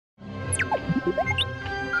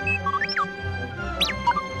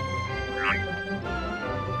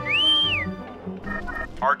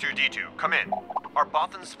R2-D2, come in. Our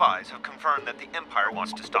Bothan spies have confirmed that the Empire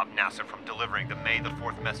wants to stop NASA from delivering the May the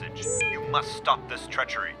 4th message. You must stop this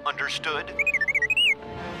treachery. Understood? 4,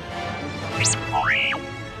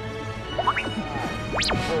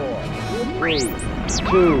 3,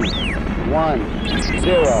 2, 1,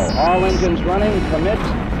 0. All engines running. Commit.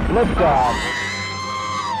 Liftoff.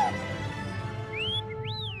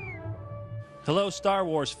 Hello, Star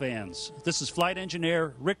Wars fans. This is Flight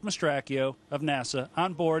Engineer Rick Mastracchio of NASA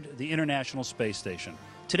on board the International Space Station.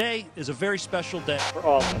 Today is a very special day for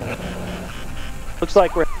all of us. Looks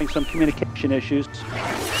like we're having some communication issues.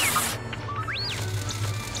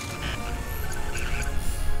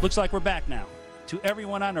 Looks like we're back now. To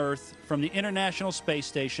everyone on Earth from the International Space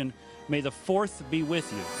Station, may the 4th be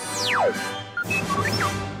with you.